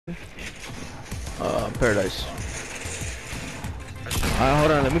Paradise.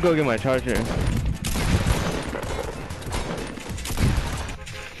 Hold on, let me go get my charger.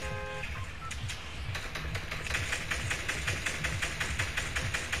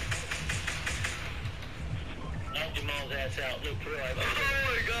 Jamal's ass out. Look, for like, oh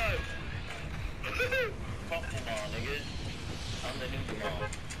my god. Fuck Jamal, niggas. I'm the new Jamal.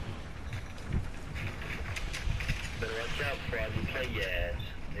 Better watch out before I play your ass,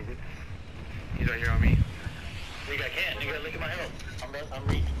 nigga. He's right here on me. Nigga, I can't. Nigga, look at my health. I'm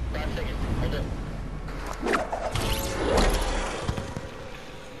reach. 5 seconds. Hold up.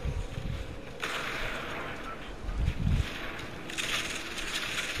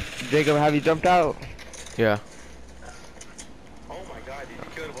 Jacob, have you jumped out? Yeah. Oh my god, did you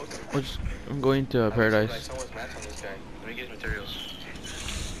kill the both of them? I'm going to Paradise. Someone's match on this guy. Let me get his materials.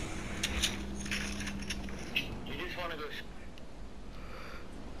 You just wanna go.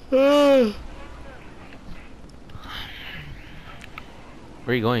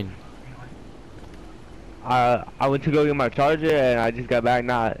 Where are you going? I went to go get my charger and I just got back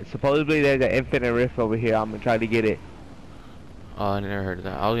now. Supposedly there's an infinite rift over here. I'm gonna try to get it. Oh, I never heard of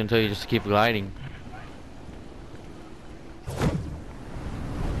that. I was gonna tell you just to keep gliding.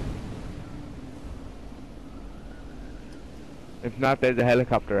 If not, there's a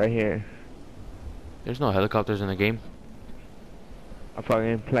helicopter right here. There's no helicopters in the game. A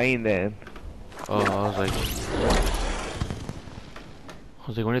fucking plane then. Oh, I was like,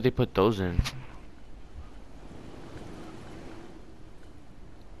 when did they put those in?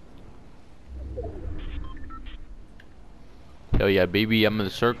 Hell yeah, baby, I'm in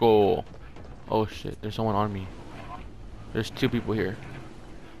the circle. Oh shit, there's someone on me. There's 2 people here.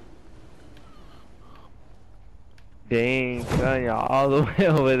 Dang, son, y'all all the way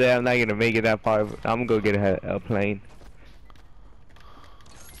over there. I'm not gonna make it that far. I'm gonna go get a plane.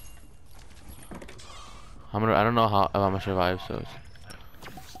 I don't know how if I'm gonna survive, so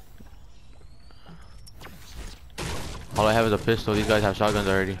all I have is a pistol. These guys have shotguns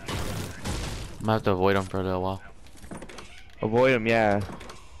already. I'm gonna have to avoid them for a little while. Avoid them, yeah.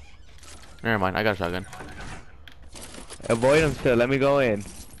 Never mind, I got a shotgun. Avoid them still. Let me go in.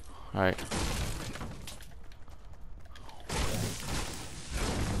 Alright.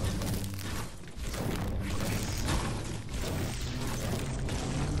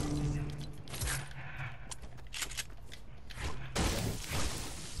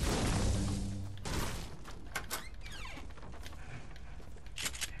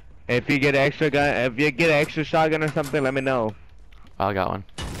 If you get an extra gun, if you get an extra shotgun or something, let me know. I got one.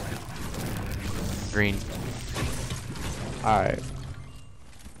 Green. Alright.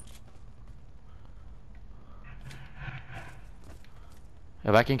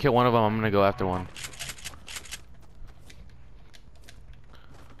 If I can kill one of them, I'm gonna go after one.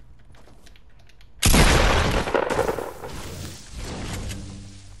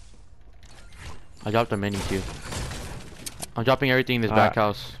 I dropped a mini too. I'm dropping everything in this back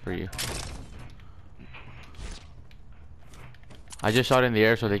house for you. I just shot in the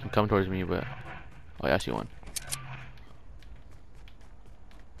air so they can come towards me, but oh yeah, I see one.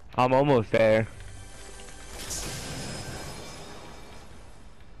 I'm almost there.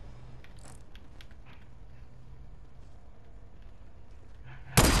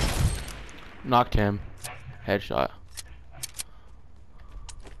 Knocked him. Headshot.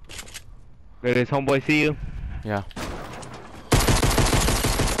 Did his homeboy see you? Yeah.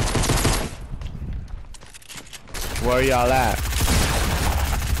 Where are y'all at?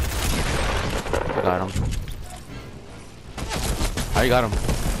 I got him. I got him.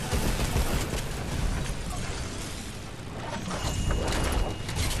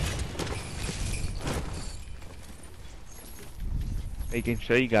 Making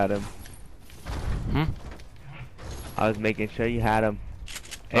sure you got him. Hmm? I was making sure you had him.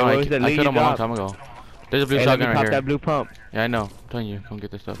 Hey, No, where I was the killed lead him you a long dropped? time ago. There's a blue Hey, let me shotgun right pop here. that blue pump. Yeah, I know. I'm telling you, come get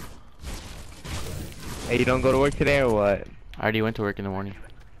this stuff. Hey, you don't go to work today or what? I already went to work in the morning.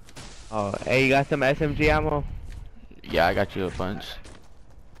 Oh, hey, you got some SMG ammo? Yeah, I got you a bunch.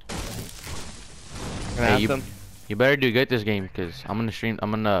 Can I Hey, have some? you better do good this game, cause I'm gonna stream.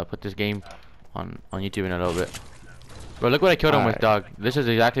 I'm gonna put this game on YouTube in a little bit. Bro, look what I killed him with, dog. This is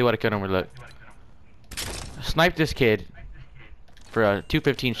exactly what I killed him with. Look, sniped this kid for a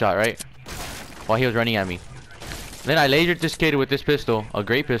 215 shot, right? While he was running at me. Then I lasered this kid with this pistol, a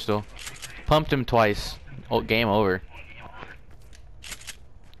great pistol. Pumped him twice. Oh, game over.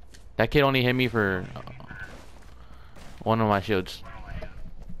 That kid only hit me for one of my shields.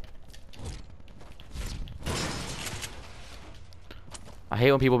 I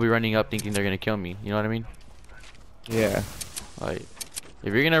hate when people be running up thinking they're gonna kill me. You know what I mean? Yeah. Like,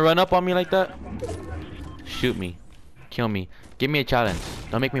 if you're gonna run up on me like that, Shoot me. Kill me. Give me a challenge.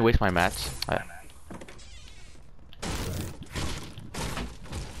 Don't make me waste my mats.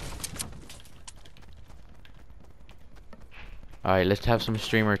 Alright, let's have some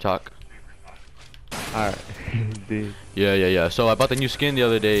streamer talk. Alright. Dude. Yeah. So I bought the new skin the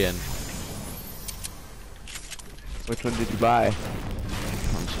other day and... Which one did you buy?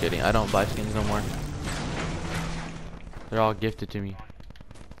 I'm just kidding. I don't buy skins no more. They're all gifted to me.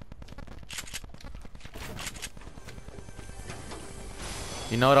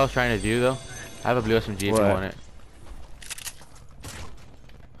 You know what I was trying to do though? I have a blue SMG if you want it.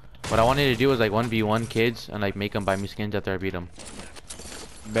 What I wanted to do was like 1v1 kids and like make them buy me skins after I beat them.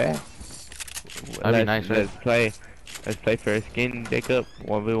 Bet. That'd be nice, right? Let's play for a skin, Jacob.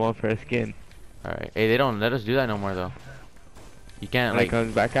 1v1 for a skin. Alright. Hey, they don't let us do that no more though. You can't When like... it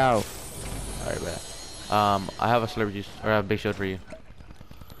comes back out. Alright, bet. I have a slurp juice, or a big shield for you.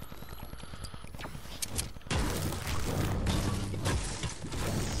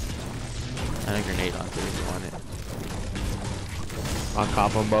 And a grenade launcher if you want it. I'll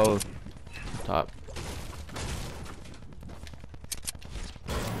cop them both. Top.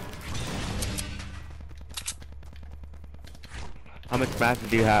 How much mass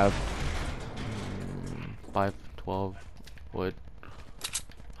do you have? 512 wood.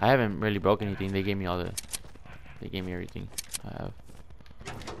 I haven't really broke anything. They gave me they gave me everything I have.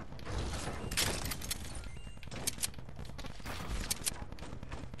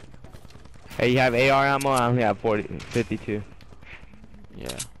 Hey, you have AR ammo? I only have 52. Yeah.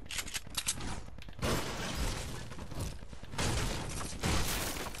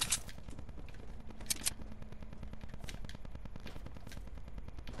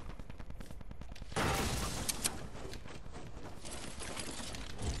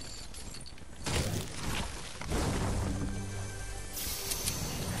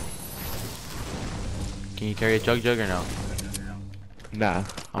 Can you carry a jug or no? Nah,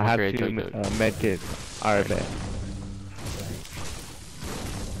 I gonna have carry a 2 jug. med kits. Alright, bet.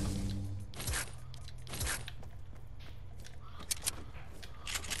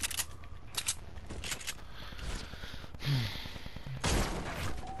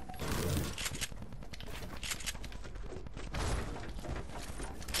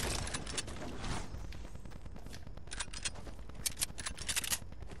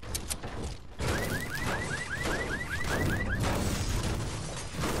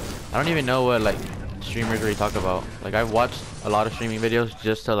 I don't even know what like streamers really talk about. Like I've watched a lot of streaming videos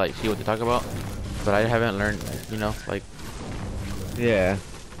just to like see what they talk about, but I haven't learned, you know, like... Yeah.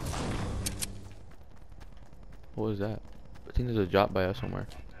 What was that? I think there's a drop by us somewhere.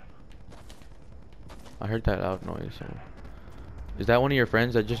 I heard that loud noise somewhere. Is that one of your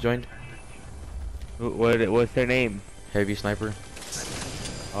friends that just joined? What's their name? Heavy Sniper.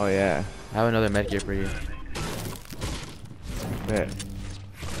 Oh yeah. I have another medkit for you. Bet.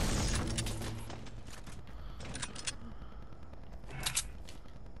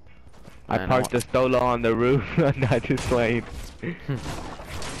 I Man, parked the solo on the roof. I'm not just playing.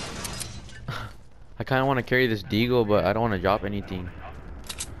 I kind of want to carry this Deagle, but I don't want to drop anything.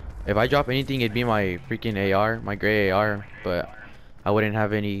 If I drop anything, it'd be my freaking AR, my gray AR, but I wouldn't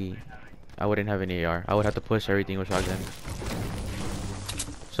have any. I wouldn't have any AR. I would have to push everything with shotgun.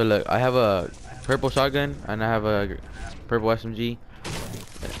 So look, I have a purple shotgun and I have a purple SMG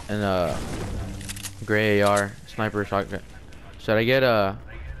and a gray AR sniper shotgun. Should I get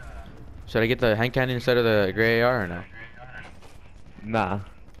the hand cannon instead of the gray AR or no? Nah.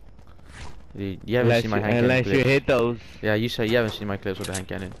 You haven't seen my hand cannon unless clips. you hit those. Yeah, you said you haven't seen my clips with the hand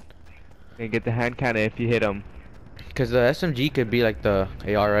cannon. And get the hand cannon if you hit them. Cause the SMG could be like the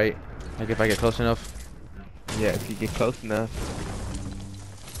AR, right? Like if I get close enough. Yeah, if you get close enough.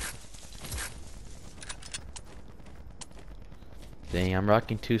 Dang, I'm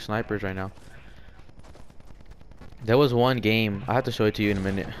rocking 2 snipers right now. There was one game, I have to show it to you in a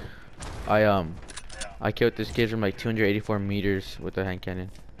minute. I killed this kid from like 284 meters with the hand cannon.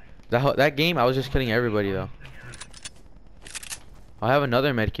 That game, I was just killing everybody though. I have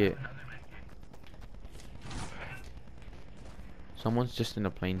another medkit. Someone's just in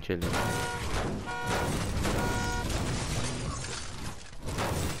a plane chilling.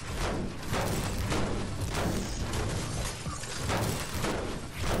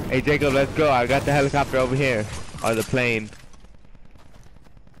 Hey Jacob, let's go. I got the helicopter over here. Or the plane.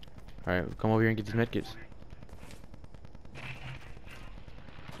 Alright, come over here and get these medkits.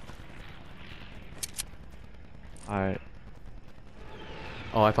 Alright.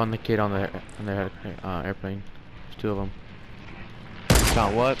 Oh, I found the kid on the airplane. There's 2 of them.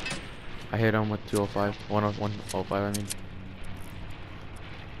 Found what? I hit him with 205. 105, I mean.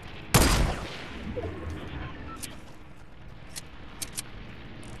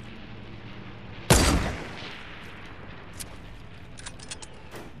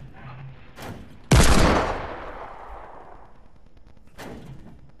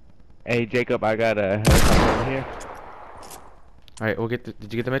 Hey Jacob, I got a helicopter over here. Alright, we'll get the,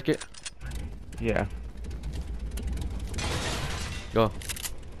 did you get the medkit? Yeah. Go.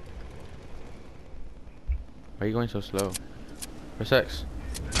 Why are you going so slow? Press X.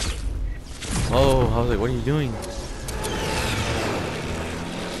 Oh, I was like, what are you doing?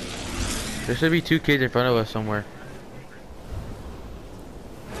 There should be 2 kids in front of us somewhere.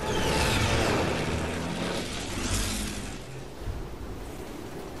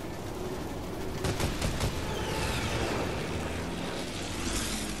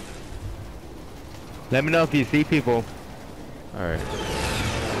 Let me know if you see people. Alright.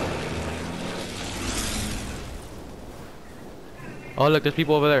 Oh look, there's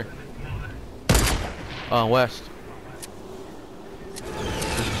people over there. West.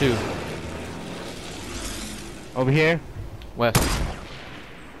 There's 2. Over here? West.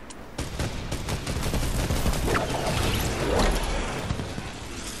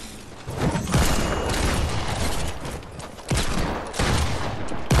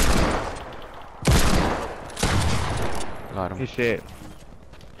 Got him. Good shit.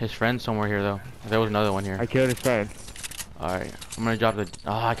 His friend's somewhere here though. There was another one here. I killed his friend. Alright. I'm gonna drop the...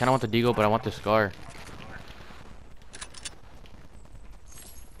 I kinda want the deagle, but I want the scar.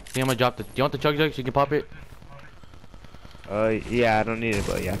 I think I'm gonna drop the... Do you want the chug jug so you can pop it? Yeah, I don't need it,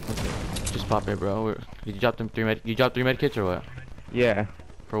 but yeah. Just pop it, bro. Did you drop them 3 med... You dropped 3 med kits or what? Yeah.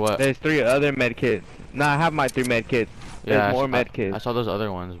 For what? There's 3 other med kits. Nah, I have my 3 med kits. There's Yeah, more med kits. I saw those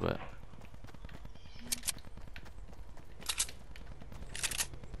other ones, but...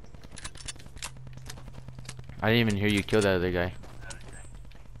 I didn't even hear you kill that other guy.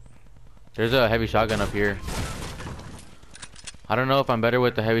 There's a heavy shotgun up here. I don't know if I'm better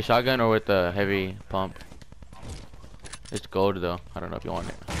with the heavy shotgun or with the heavy pump. It's gold though. I don't know if you want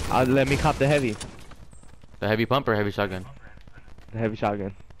it. Let me cop the heavy. The heavy pump or heavy shotgun? The heavy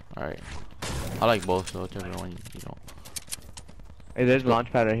shotgun. Alright. I like both, so whichever one you know. Hey, there's a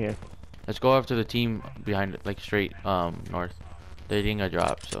launch pad right here. Let's go after the team behind it, like straight north. They didn't get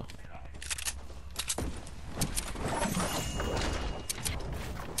dropped, so.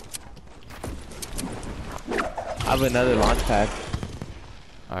 I have another launch pad.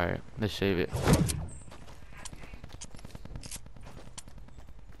 Alright, let's save it.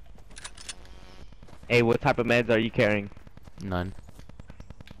 Hey, what type of meds are you carrying? None.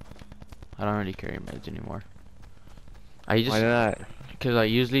 I don't really carry meds anymore. I just... Why not? Because like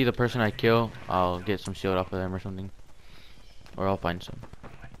usually the person I kill, I'll get some shield off of them or something. Or I'll find some.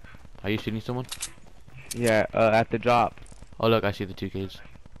 Are you shooting someone? Yeah, at the drop. Oh look, I see the 2 kids.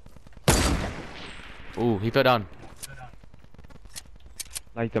 Ooh, he fell down.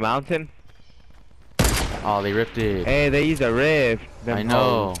 Like the mountain? Oh, they ripped it. Hey, they use a rift. Them I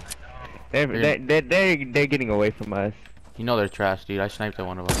know. hoes. They're getting away from us. You know they're trash, dude. I sniped at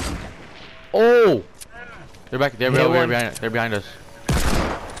one of them. Oh! They're back. They're over here behind. They're behind us.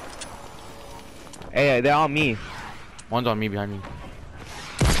 Hey, they're on me. One's on me behind me.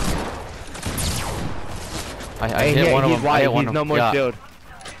 I hit one of them. I hit one of them. No more shield.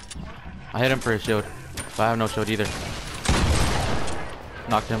 I hit him for his shield. But I have no shield either.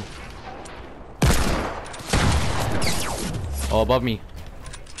 Knocked him. Oh, above me.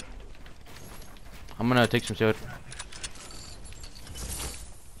 I'm gonna take some shield.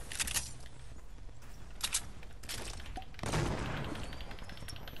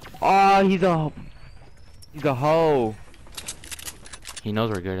 Oh, he's a hoe. He knows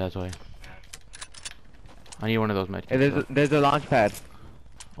we're good, that's why. I need one of those medkits. Hey, there's a launch pad.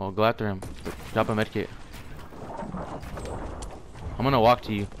 Oh, go after him. Drop a medkit. I'm gonna walk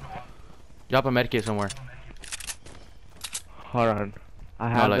to you. Drop a medkit somewhere. Hold on. I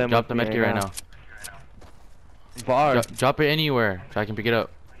have them. Drop the medkit right now. Var. Drop it anywhere so I can pick it up.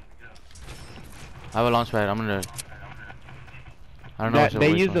 I have a launch pad. I'm gonna. I don't know.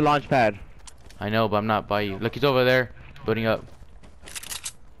 They use the launch pad. I know, but I'm not by you. Look, he's over there, building up.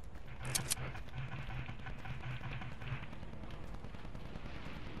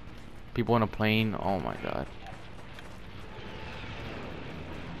 People on a plane. Oh my god.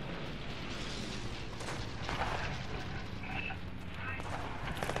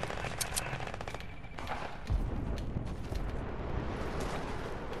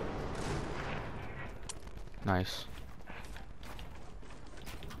 Nice.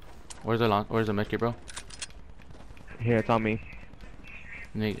 Where's the medkit, bro? Here, it's on me.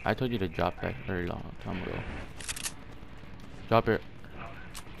 Nick, I told you to drop that very long time ago. Drop it.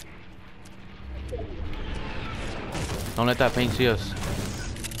 Don't let that plane see us.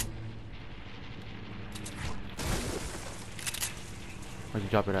 Where'd you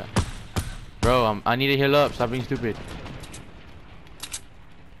drop it at? Bro, I need to heal up. Stop being stupid.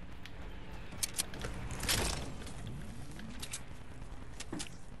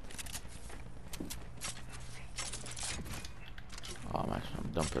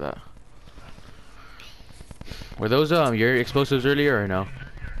 for that. Were those your explosives earlier or no?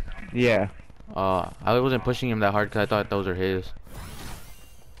 Yeah. I wasn't pushing him that hard because I thought those are his.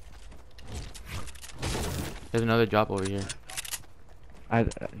 There's another drop over here.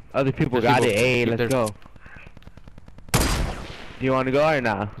 Other people There's got people- it. Hey, if let's they're- go. Do you want to go or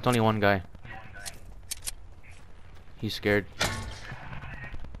not? It's only one guy. He's scared.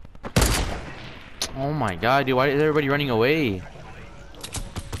 Oh my god, dude, why is everybody running away?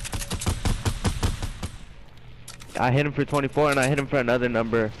 I hit him for 24 and I hit him for another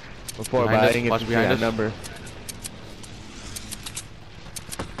number before, Behind but I us, didn't get watch to see behind that us. number.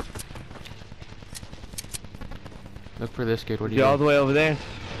 Look for this kid, what do Is you he all do? the way over there?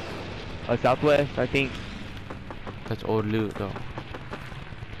 Southwest, I think. That's old loot though.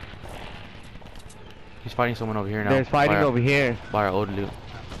 He's fighting someone over here now. There's fighting by our, over here. by our old loot.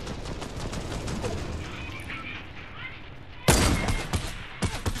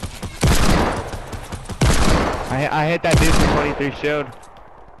 I hit that dude for 23 shield.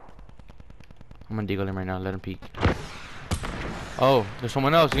 I'm gonna deagle him right now, let him peek. Oh, there's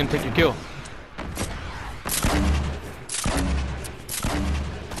someone else, he's gonna take your kill.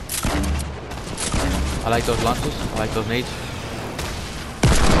 I like those launches, I like those nades.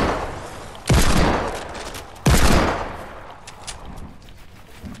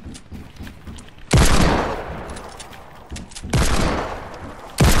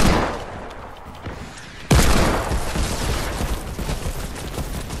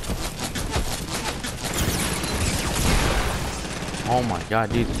 Oh my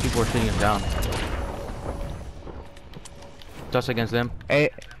god, dude, these people are shooting us down. It's us against them. Hey,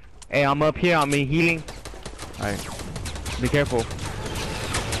 I'm up here. I'm in healing. Alright. Be careful.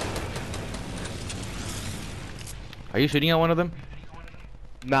 Are you shooting at one of them?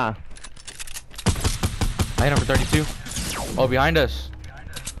 Nah. I hit him for 32. Oh, behind us.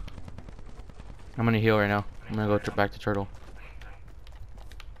 I'm gonna heal right now. I'm gonna go back to turtle.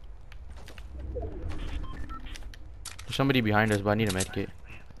 There's somebody behind us, but I need a medkit.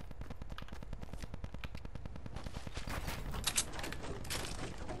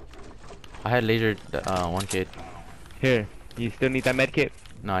 I had lasered one kid. Here. You still need that med kit?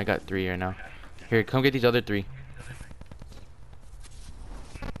 No, I got 3 right now. Here, come get these other 3.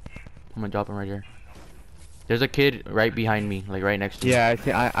 I'm gonna drop them right here. There's a kid right behind me, like right next to me. Yeah, I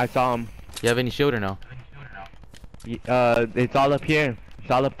see. I saw him. You have any shield or no? It's all up here. It's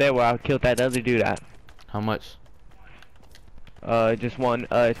all up there where I killed that other dude at. How much? Just one.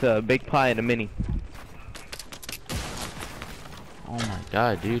 It's a big pie and a mini. Oh my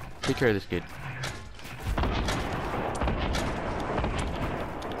god, dude. Take care of this kid.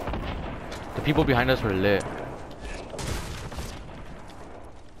 The people behind us were lit.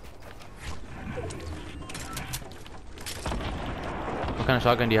 What kind of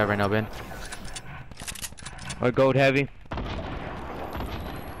shotgun do you have right now, Ben? Or gold heavy.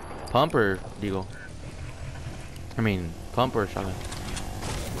 Pump or deagle? I mean, pump or shotgun?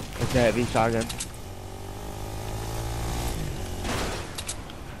 It's a heavy shotgun.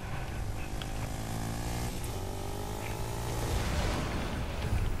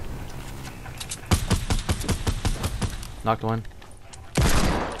 Knocked one.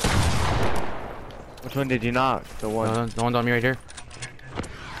 Which one did you knock? The one. The one's on me right here.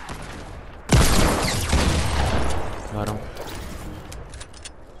 Got him.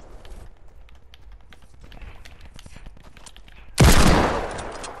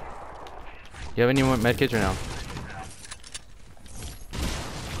 You have any more medkits or no?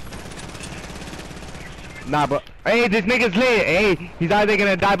 Nah, but hey, this nigga's lit. Hey, he's either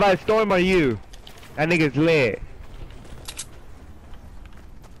gonna die by a storm or you. That nigga's lit.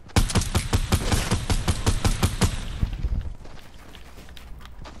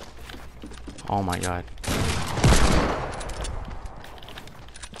 Oh my god.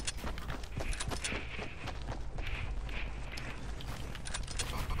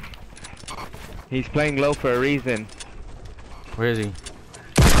 He's playing low for a reason. Where is he?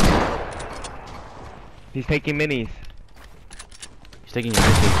 He's taking minis. He's taking your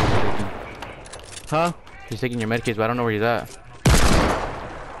medkits. Huh? He's taking your medkits, but I don't know where he's at.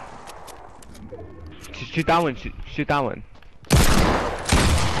 Shoot that one. Shoot that one.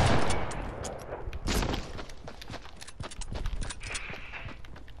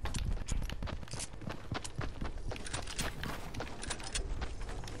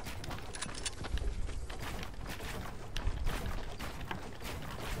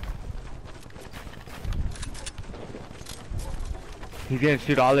 He's gonna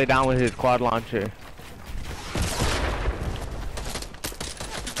shoot all the way down with his quad launcher.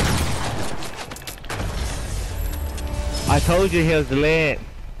 I told you he was lit.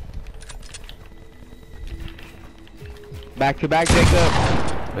 Back to back, Jacob.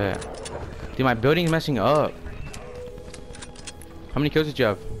 Yeah. Dude, my building's messing up. How many kills did you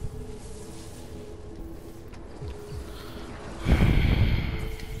have?